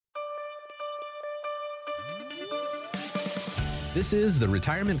This is the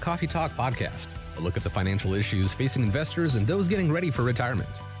Retirement Coffee Talk Podcast, a look at the financial issues facing investors and those getting ready for retirement.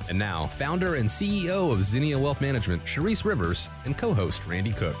 And now, founder and CEO of Zinnia Wealth Management, Sharice Rivers, and co-host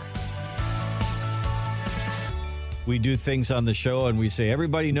Randy Cook. We do things on the show and we say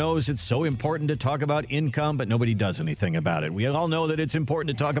everybody knows it's so important to talk about income, but nobody does anything about it. We all know that it's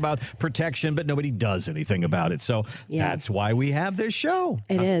important to talk about protection, but nobody does anything about it. So that's why we have this show.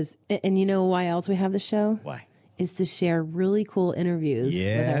 It is. And you know why else we have the show? Why? Is to share really cool interviews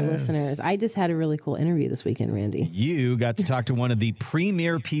with our listeners. I just had a really cool interview this weekend, Randy. You got to talk to one of the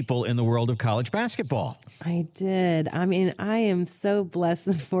premier people in the world of college basketball. I did. I mean, I am so blessed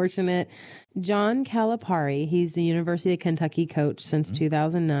and fortunate. John Calipari, he's the University of Kentucky coach since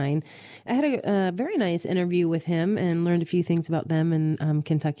 2009. I had a very nice interview with him and learned a few things about them in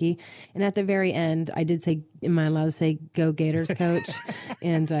Kentucky. And at the very end, I did say, am I allowed to say, go Gators, coach?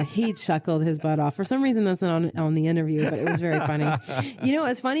 And he chuckled his butt off. For some reason, that's not on the interview, but it was very funny. You know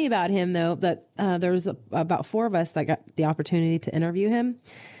what's funny about him, though, that there was about four of us that got the opportunity to interview him.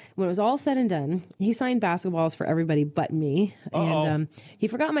 When it was all said and done, he signed basketballs for everybody but me. And he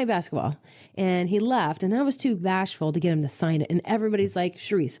forgot my basketball. And he left. And I was too bashful to get him to sign it. And everybody's like,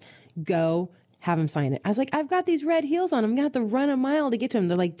 Sharice, go have him sign it. I was like, I've got these red heels on. I'm going to have to run a mile to get to him.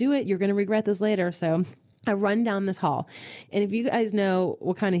 They're like, do it. You're going to regret this later. So I run down this hall. And if you guys know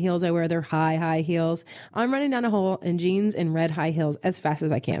what kind of heels I wear, they're high heels. I'm running down a hall in jeans and red high heels as fast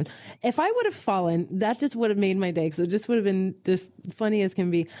as I can. If I would have fallen, that just would have made my day. So it just would have been just funny as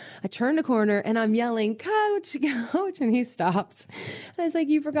can be. I turn the corner and I'm yelling, coach, coach. And he stops. And I was like,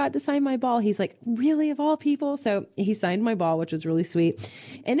 you forgot to sign my ball. He's like, really, of all people? So he signed my ball, which was really sweet.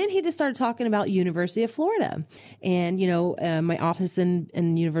 And then he just started talking about University of Florida. And, you know, my office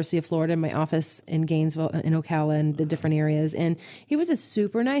in University of Florida, my office in Gainesville, in Ocala and the different areas. And he was just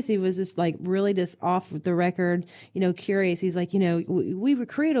super nice. He was just like really just off the record, you know, curious. He's like, you know, we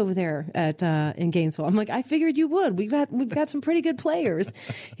recruit over there at, in Gainesville. I'm like, I figured you would. We've got some pretty good players.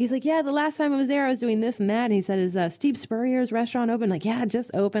 He's like, yeah, the last time I was there, I was doing this and that. And he said, is Steve Spurrier's restaurant open? Like, yeah,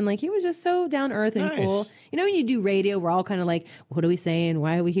 just open. Like he was just so down to earth and cool. You know, when you do radio, we're all kind of like, what are we saying?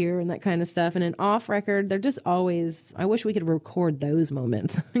 Why are we here? And that kind of stuff. And then off record, they're just always, I wish we could record those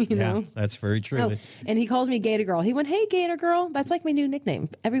moments, you know? That's very true. Oh, and he calls me Gator Girl. He went, hey, Gator Girl. That's like my new nickname.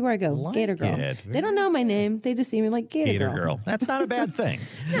 Everywhere I go, like Gator Girl. They don't know my name. They just see me like Gator Girl. That's not a bad thing.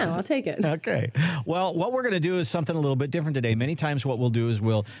 No, I'll take it. Okay. Well, what we're going to do is something a little bit different today. Many times what we'll do is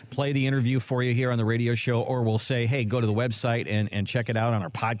we'll play the interview for you here on the radio show, or we'll say, hey, go to the website and check it out on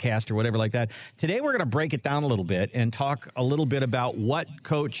our podcast or whatever like that. Today, we're going to break it down a little bit and talk a little bit about what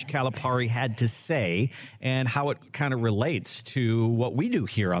Coach Calipari had to say and how it kind of relates to what we do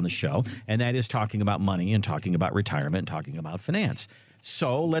here on the show, and that is talking about money and talking about retirement and talking about finance.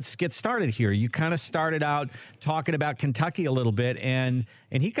 So let's get started here. You kind of started out talking about Kentucky a little bit, and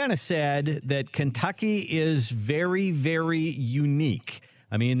he kind of said that Kentucky is very, very unique.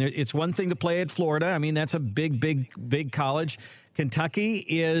 I mean, it's one thing to play at Florida. I mean, that's a big college. Kentucky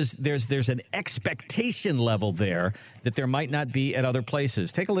is, there's an expectation level there that there might not be at other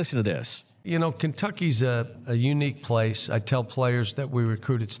places. Take a listen to this. You know, Kentucky's a unique place. I tell players that we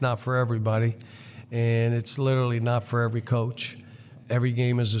recruit, it's not for everybody, and it's literally not for every coach. Every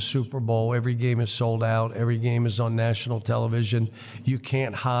game is a Super Bowl. Every game is sold out. Every game is on national television. You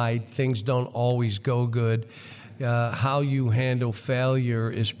can't hide. Things don't always go good. How you handle failure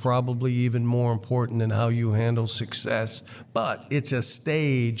is probably even more important than how you handle success. But it's a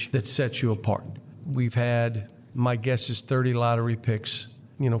stage that sets you apart. We've had, my guess is 30 lottery picks,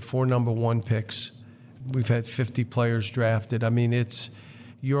 4 number one picks. We've had 50 players drafted. I mean,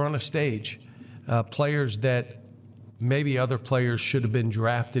 you're on a stage. Players that maybe other players should have been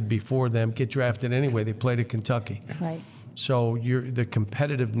drafted before them get drafted anyway. They played at Kentucky. Right. So the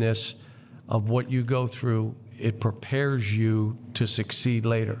competitiveness of what you go through, it prepares you to succeed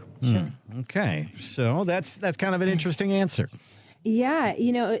later. Sure. Okay. So that's kind of an interesting answer. Yeah,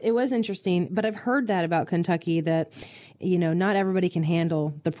 it was interesting, but I've heard that about Kentucky that, not everybody can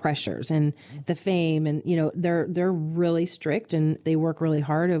handle the pressures and the fame, and they're really strict and they work really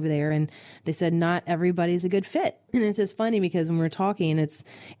hard over there. And they said not everybody's a good fit. And it's just funny because when we're talking, it's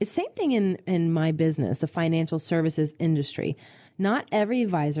same thing in my business, the financial services industry. Not every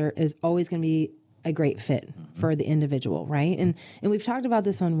advisor is always going to be a great fit for the individual, right? And we've talked about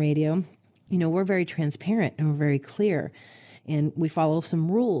this on radio. We're very transparent and we're very clear. And we follow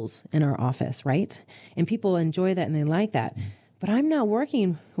some rules in our office, right? And people enjoy that and they like that. But I'm not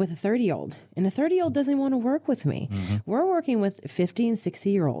working with a 30-year-old, and a 30-year-old doesn't want to work with me. We're working with 50 and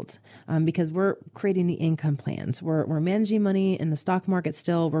 60-year-olds because we're creating the income plans. We're managing money in the stock market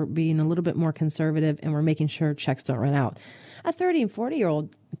still. We're being a little bit more conservative, and we're making sure checks don't run out. A 30 and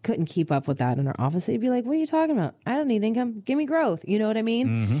 40-year-old couldn't keep up with that in our office. They'd be like, what are you talking about? I don't need income. Give me growth. You know what I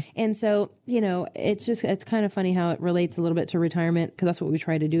mean? And so, it's kind of funny how it relates a little bit to retirement, because that's what we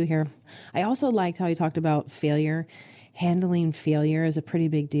try to do here. I also liked how he talked about failure. Handling failure is a pretty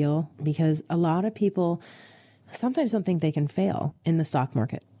big deal, because a lot of people sometimes don't think they can fail in the stock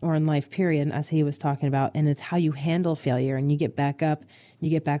market or in life, period, as he was talking about. And it's how you handle failure, and you get back up, you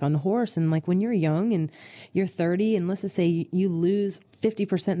get back on the horse. And like when you're young and you're 30, and let's just say you lose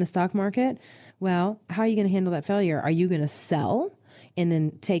 50% in the stock market, well, how are you going to handle that failure? Are you going to sell and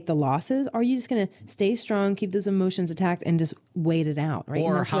then take the losses? Or are you just going to stay strong, keep those emotions attacked, and just wait it out, right?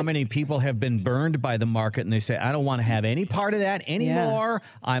 Or how many people have been burned by the market and they say, I don't want to have any part of that anymore.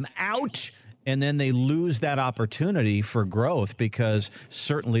 Yeah. I'm out. And then they lose that opportunity for growth, because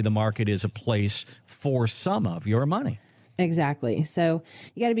certainly the market is a place for some of your money. Exactly. So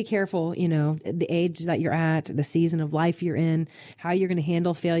you got to be careful, the age that you're at, the season of life you're in, how you're going to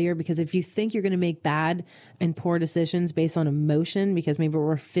handle failure. Because if you think you're going to make bad and poor decisions based on emotion, because maybe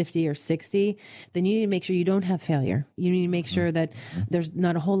we're 50 or 60, then you need to make sure you don't have failure. You need to make sure that there's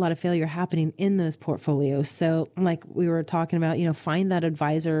not a whole lot of failure happening in those portfolios. So like we were talking about, find that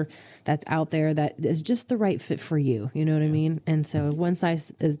advisor that's out there that is just the right fit for you. You know what I mean? And so one size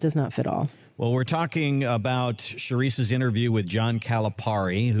does not fit all. Well, we're talking about Charisse's interview with John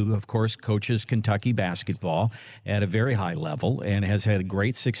Calipari, who, of course, coaches Kentucky basketball at a very high level and has had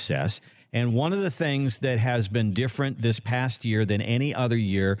great success. And one of the things that has been different this past year than any other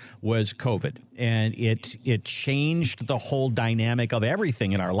year was COVID. And it changed the whole dynamic of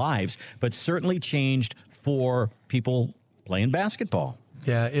everything in our lives, but certainly changed for people playing basketball.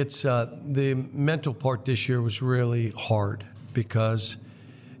 Yeah, it's the mental part this year was really hard, because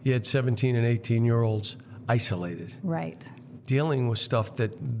you had 17 and 18-year-olds isolated. Right. Dealing with stuff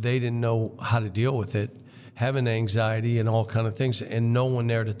that they didn't know how to deal with it, having anxiety and all kind of things, and no one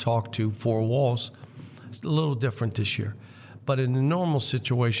there to talk to, four walls. It's a little different this year. But in a normal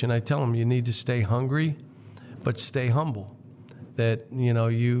situation, I tell them you need to stay hungry, but stay humble. That,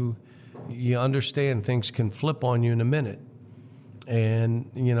 you understand things can flip on you in a minute.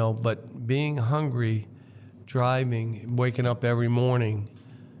 And, but being hungry, driving, waking up every morning,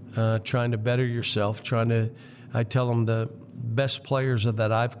 trying to better yourself, I tell them the best players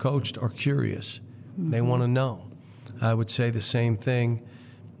that I've coached are curious. Mm-hmm. They want to know. I would say the same thing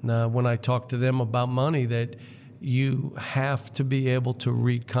when I talk to them about money, that you have to be able to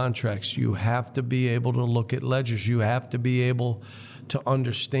read contracts. You have to be able to look at ledgers. You have to be able to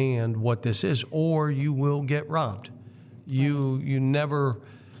understand what this is, or you will get robbed. You never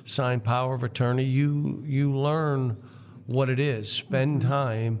sign power of attorney. You learn what it is. Spend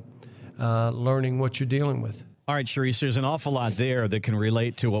time learning what you're dealing with. All right, Charisse, there's an awful lot there that can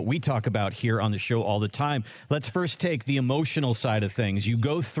relate to what we talk about here on the show all the time. Let's first take the emotional side of things. You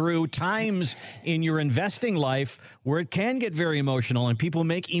go through times in your investing life where it can get very emotional and people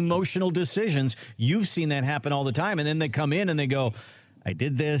make emotional decisions. You've seen that happen all the time. And then they come in and they go, I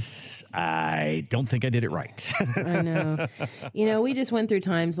did this. I don't think I did it right. I know. We just went through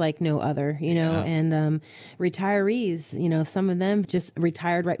times like no other, and retirees, some of them just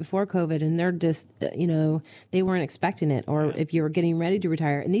retired right before COVID, and they're just, they weren't expecting it, or if you were getting ready to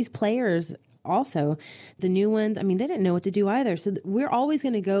retire. And these players also, the new ones, they didn't know what to do either. So we're always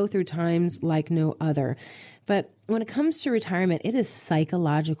going to go through times like no other. But when it comes to retirement, it is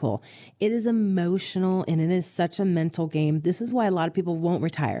psychological, it is emotional, and it is such a mental game. This is why a lot of people won't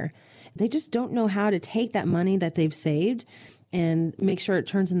retire. They just don't know how to take that money that they've saved and make sure it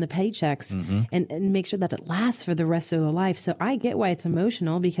turns into paychecks, and make sure that it lasts for the rest of their life. So I get why it's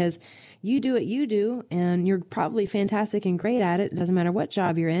emotional, because you do what you do, and you're probably fantastic and great at it. It doesn't matter what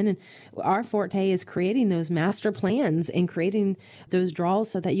job you're in. And our forte is creating those master plans and creating those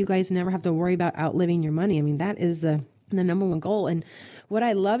draws so that you guys never have to worry about outliving your money. That is the number one goal. And what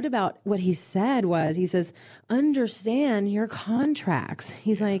I loved about what he said was, he says, understand your contracts.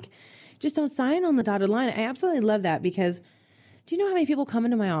 He's like, just don't sign on the dotted line. I absolutely love that, because do you know how many people come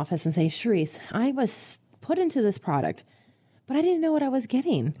into my office and say, Charisse, I was put into this product, but I didn't know what I was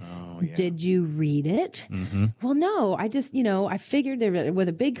getting. Oh, yeah. Did you read it? Mm-hmm. Well, no, I just, I figured they were with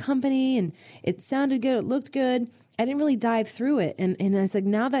a big company and it sounded good. It looked good. I didn't really dive through it. And I was like,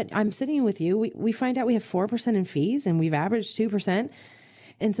 now that I'm sitting with you, we find out we have 4% in fees and we've averaged 2%.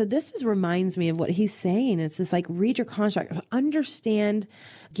 And so this just reminds me of what he's saying. It's just like, read your contract, understand,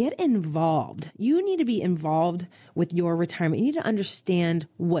 get involved. You need to be involved with your retirement. You need to understand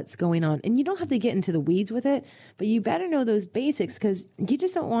what's going on. And you don't have to get into the weeds with it, but you better know those basics, because you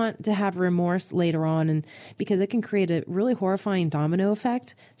just don't want to have remorse later on. And because it can create a really horrifying domino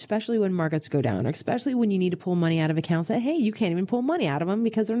effect, especially when markets go down, or especially when you need to pull money out of accounts that, hey, you can't even pull money out of them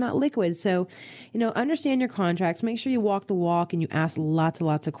because they're not liquid. So, understand your contracts, make sure you walk the walk, and you ask lots and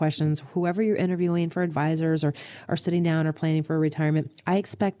lots of questions. Whoever you're interviewing for advisors or sitting down or planning for retirement, I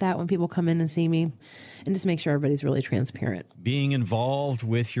expect that when people come in and see me, and just make sure everybody's really transparent. Being involved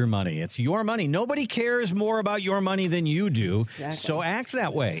with your money. It's your money. Nobody cares more about your money than you do. Exactly. So act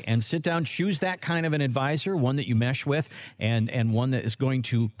that way and sit down, choose that kind of an advisor, one that you mesh with, and one that is going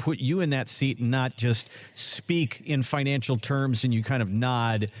to put you in that seat and not just speak in financial terms and you kind of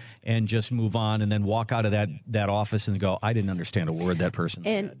nod and just move on and then walk out of that office and go, I didn't understand a word that person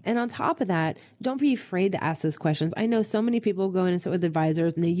said. And on top of that, don't be afraid to ask those questions. I know so many people go in and sit with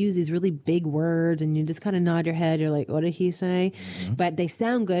advisors and they use these really big words and you just kind of nod your head. You're like, what did he say? Mm-hmm. But they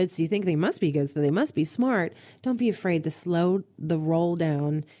sound good, so you think they must be good, so they must be smart. Don't be afraid to slow the roll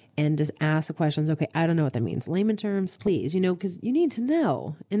down and just ask the questions. Okay, I don't know what that means. Layman terms, please, because you need to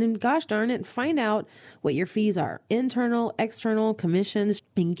know. And then, gosh darn it, find out what your fees are. Internal, external, commissions,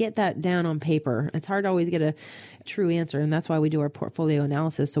 and get that down on paper. It's hard to always get a true answer, and that's why we do our portfolio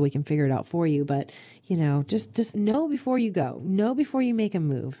analysis, so we can figure it out for you. But, just know before you go. Know before you make a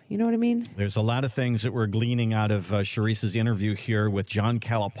move. You know what I mean? There's a lot of things that we're gleaning out of Sharice's interview here with John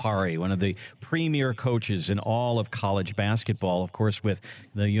Calipari, one of the premier coaches in all of college basketball, of course, with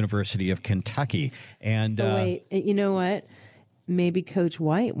the University of Kentucky. And wait, you know what? Maybe Coach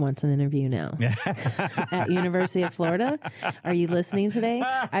White wants an interview now at University of Florida. Are you listening today?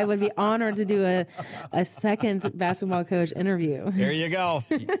 I would be honored to do a second basketball coach interview. There you go.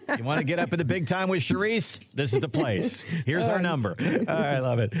 You want to get up in the big time with Sharice? This is the place. Here's our number. I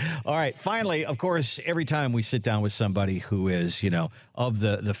love it. All right. Finally, of course, every time we sit down with somebody who is, of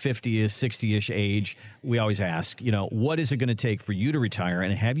the 50-ish, 60-ish age, we always ask, what is it going to take for you to retire?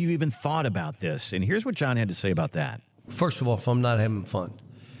 And have you even thought about this? And here's what John had to say about that. First of all, if I'm not having fun.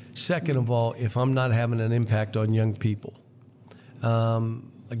 Second of all, if I'm not having an impact on young people.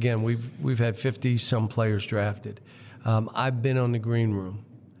 Again, we've had 50-some players drafted. I've been on the green room,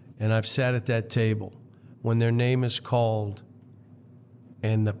 and I've sat at that table when their name is called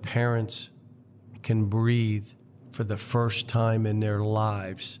and the parents can breathe for the first time in their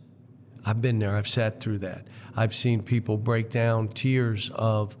lives. I've been there. I've sat through that. I've seen people break down, tears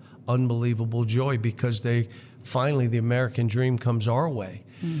of unbelievable joy because finally the American dream comes our way.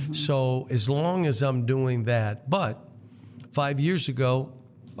 Mm-hmm. So as long as I'm doing that, but 5 years ago,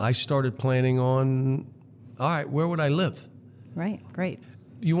 I started planning on, all right, where would I live? Right, great.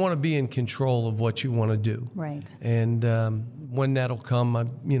 You want to be in control of what you want to do. Right. And when that'll come,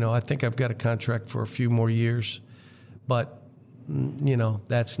 I think I've got a contract for a few more years, but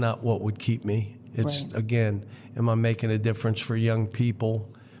that's not what would keep me. It's, right. Again, am I making a difference for young people?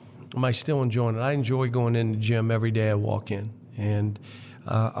 Am I still enjoying it? I enjoy going in the gym every day I walk in. And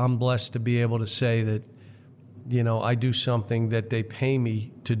I'm blessed to be able to say that, I do something that they pay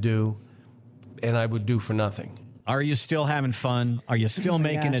me to do and I would do for nothing. Are you still having fun? Are you still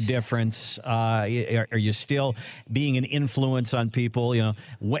making a difference? Are you still being an influence on people?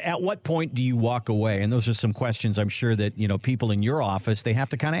 At what point do you walk away? And those are some questions I'm sure that, people in your office, they have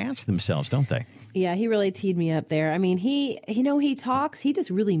to kind of ask themselves, don't they? Yeah, he really teed me up there. I mean, he talks, he just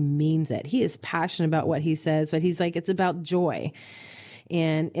really means it. He is passionate about what he says, but he's like, it's about joy.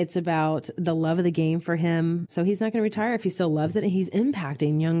 And it's about the love of the game for him. So he's not going to retire if he still loves it. And he's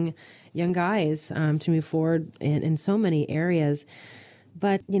impacting young guys to move forward in so many areas.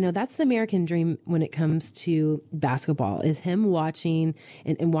 But, that's the American dream when it comes to basketball, is him watching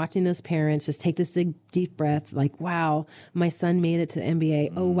and watching those parents just take this deep breath, like, wow, my son made it to the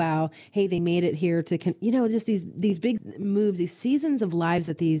NBA. Oh, wow. Hey, they made it here to, just these big moves, these seasons of lives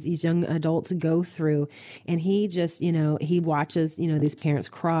that these young adults go through. And he just, he watches, these parents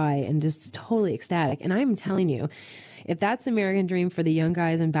cry and just totally ecstatic. And I'm telling you, if that's the American dream for the young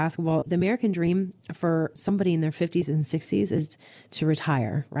guys in basketball, the American dream for somebody in their 50s and 60s is to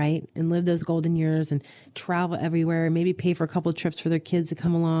retire, right? And live those golden years and travel everywhere, maybe pay for a couple of trips for their kids to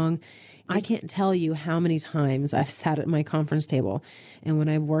come along. I can't tell you how many times I've sat at my conference table and when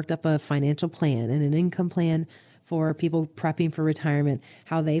I've worked up a financial plan and an income plan for people prepping for retirement,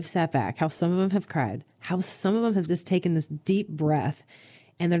 how they've sat back, how some of them have cried, how some of them have just taken this deep breath.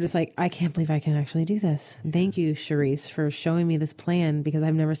 And they're just like, I can't believe I can actually do this. Thank you, Sharice, for showing me this plan because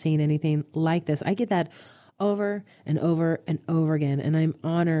I've never seen anything like this. I get that over and over and over again. And I'm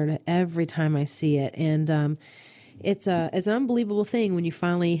honored every time I see it. And it's an unbelievable thing when you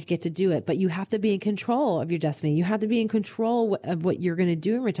finally get to do it, but you have to be in control of your destiny. You have to be in control of what you're going to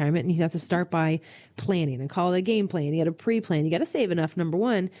do in retirement. And you have to start by planning and call it a game plan. You got to pre-plan. You got to save enough, number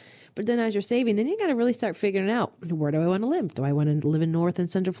one. But then as you're saving, then you got to really start figuring out, where do I want to live? Do I want to live in North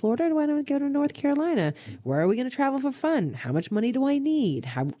and Central Florida? Or do I want to go to North Carolina? Where are we going to travel for fun? How much money do I need?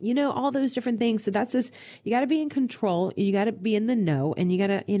 All those different things. So that's just, you got to be in control. You got to be in the know, and you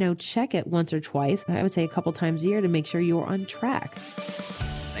got to, check it once or twice. I would say a couple times a year to make sure you're on track.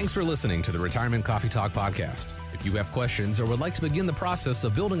 Thanks for listening to the Retirement Coffee Talk podcast. If you have questions or would like to begin the process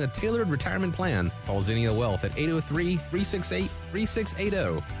of building a tailored retirement plan, call Zinnia Wealth at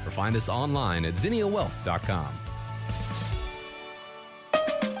 803-368-3680 or find us online at zinniawealth.com.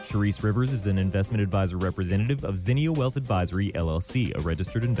 Sharice Rivers is an investment advisor representative of Zinnia Wealth Advisory, LLC, a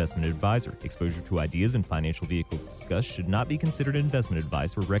registered investment advisor. Exposure to ideas and financial vehicles discussed should not be considered investment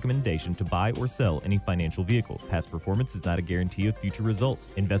advice or recommendation to buy or sell any financial vehicle. Past performance is not a guarantee of future results.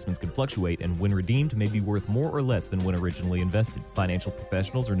 Investments can fluctuate and when redeemed may be worth more or less than when originally invested. Financial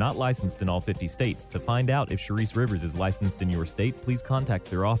professionals are not licensed in all 50 states. To find out if Sharice Rivers is licensed in your state, please contact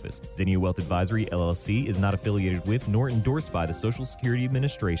their office. Zinnia Wealth Advisory, LLC is not affiliated with nor endorsed by the Social Security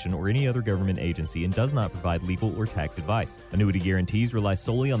Administration or any other government agency and does not provide legal or tax advice. Annuity guarantees rely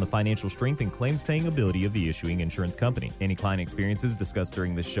solely on the financial strength and claims-paying ability of the issuing insurance company. Any client experiences discussed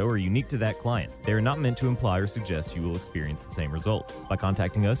during this show are unique to that client. They are not meant to imply or suggest you will experience the same results. By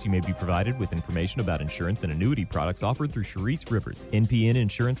contacting us, you may be provided with information about insurance and annuity products offered through Sharice Rivers, NPN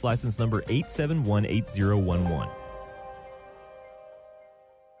Insurance License Number 8718011.